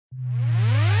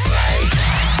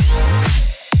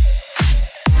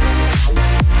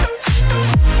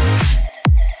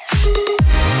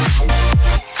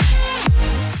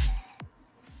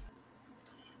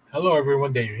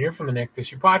everyone, Daniel here from the Next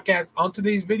Issue Podcast. On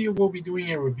today's video, we'll be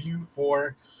doing a review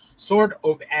for Sword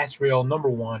of Azrael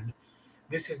 #1.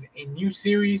 This is a new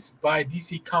series by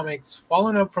DC Comics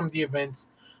following up from the events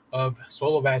of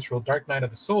Soul of Azrael, Dark Knight of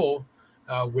the Soul,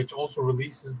 which also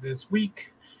releases this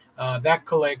week. That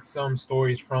collects some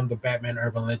stories from the Batman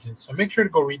Urban Legends. So make sure to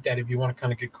go read that if you want to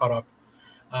kind of get caught up.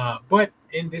 But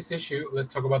in this issue, let's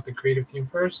talk about the creative team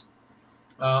first.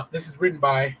 This is written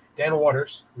by Dan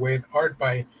Waters with art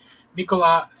by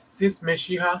Nikola,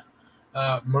 Cizmesija,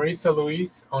 Marissa,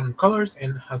 Louise on colors,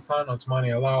 and Hassan, Otsmane,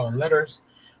 Elhaou on letters.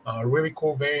 Really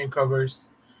cool variant covers.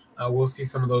 We'll see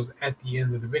some of those at the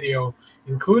end of the video,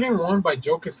 including one by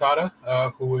Joe Quesada,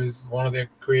 who is one of the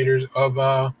creators of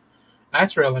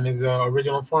Azrael in his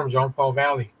original form, Jean-Paul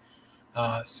Valley.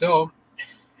 So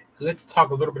let's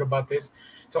talk a little bit about this.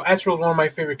 So Azrael is one of my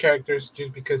favorite characters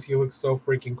just because he looks so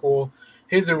freaking cool.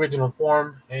 His original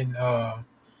form, and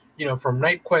from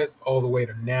Night Quest all the way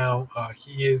to now,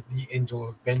 he is the Angel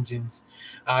of Vengeance.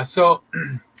 So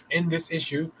in this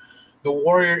issue, the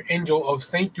warrior angel of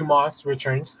Saint DUMAS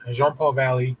returns. Jean-Paul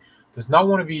Valley does not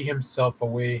want to be himself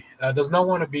away, does not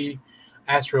want to be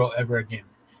Azrael ever again.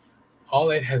 All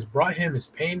it has brought him is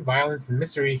pain, violence, and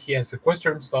misery. He has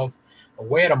sequestered himself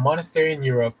away at a monastery in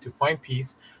Europe to find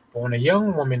peace. But when a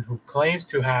young woman who claims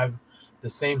to have the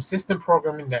same system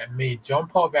programming that made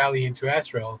Jean-Paul Valley into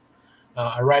Azrael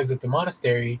arrives at the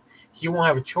monastery, he won't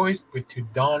have a choice but to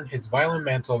don his violent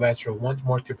mantle of Azrael once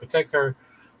more to protect her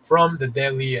from the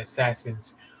deadly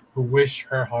assassins who wish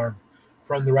her harm.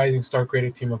 From the Rising Star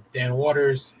creative team of Dan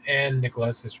Waters and Nikola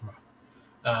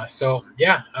Cizmesija. So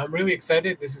yeah, I'm really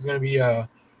excited. This is going to be a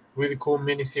really cool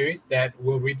miniseries that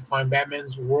will redefine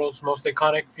Batman's world's most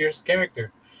iconic, fierce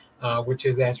character, which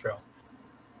is Azrael.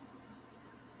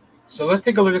 So let's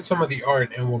take a look at some of the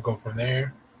art and we'll go from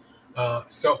there.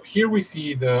 So here we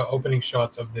see the opening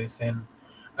shots of this, and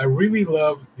I really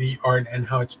love the art and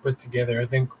how it's put together. I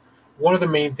think one of the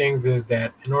main things is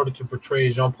that in order to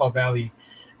portray Jean-Paul Valley,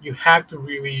 you have to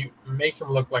really make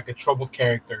him look like a troubled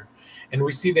character. And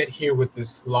we see that here with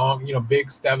this long, big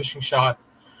establishing shot,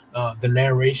 the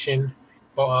narration,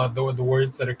 the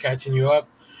words that are catching you up.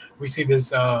 We see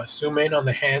this zoom in on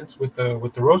the hands with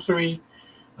the rosary.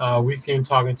 We see him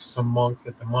talking to some monks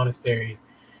at the monastery,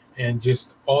 and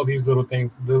just all these little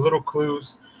things, the little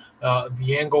clues,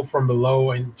 the angle from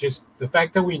below, and just the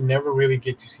fact that we never really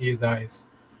get to see his eyes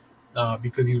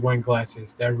because he's wearing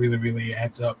glasses. That really, really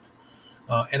adds up.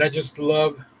 And I just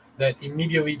love that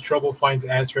immediately trouble finds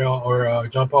Azrael or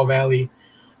Jean-Paul Valley.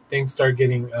 Things start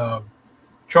getting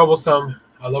troublesome.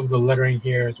 I love the lettering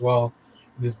here as well.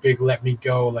 This big "let me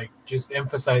go," like just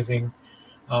emphasizing.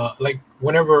 Like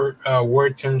whenever a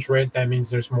word turns red, that means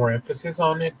there's more emphasis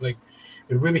on it. Like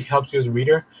it really helps you as a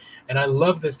reader. And I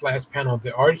love this last panel.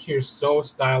 The art here is so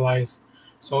stylized,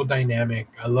 so dynamic.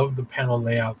 I love the panel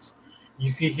layouts. You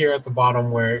see here at the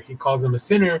bottom where he calls him a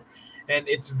sinner, and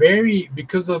it's very,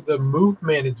 because of the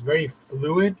movement, it's very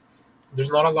fluid.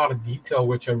 There's not a lot of detail,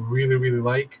 which I really, really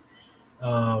like.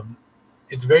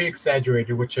 It's very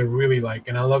exaggerated, which I really like.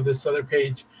 And I love this other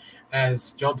page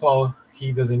as Jean-Paul,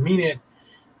 he doesn't mean it.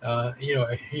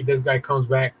 This guy comes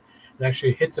back and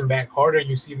actually hits him back harder.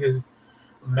 You see this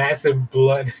massive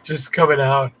blood just coming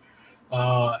out,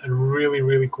 and really,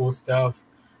 really cool stuff.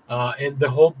 And the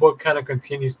whole book kind of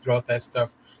continues throughout that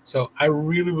stuff. So I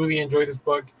really, really enjoy this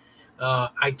book.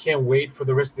 I can't wait for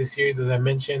the rest of the series. As I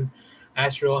mentioned,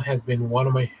 Azrael has been one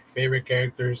of my favorite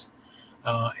characters,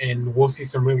 and we'll see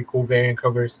some really cool variant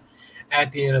covers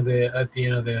at the end of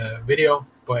the video.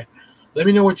 But let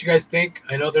me know what you guys think.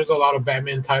 I know there's a lot of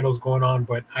Batman titles going on,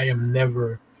 but I am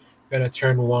never gonna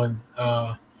turn one.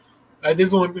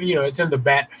 This one, it's in the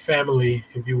Bat family,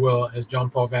 if you will, as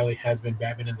Jean-Paul Valley has been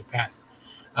Batman in the past.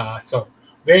 So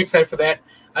very excited for that.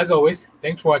 As always,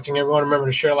 thanks for watching, everyone. Remember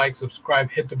to share, like,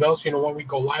 subscribe, hit the bell so you know when we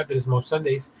go live. That is most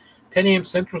Sundays, 10 a.m.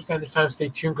 Central Standard Time. Stay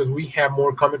tuned because we have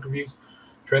more comic reviews,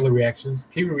 trailer reactions,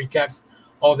 TV recaps,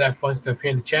 all that fun stuff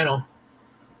here on the channel.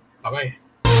 Bye-bye.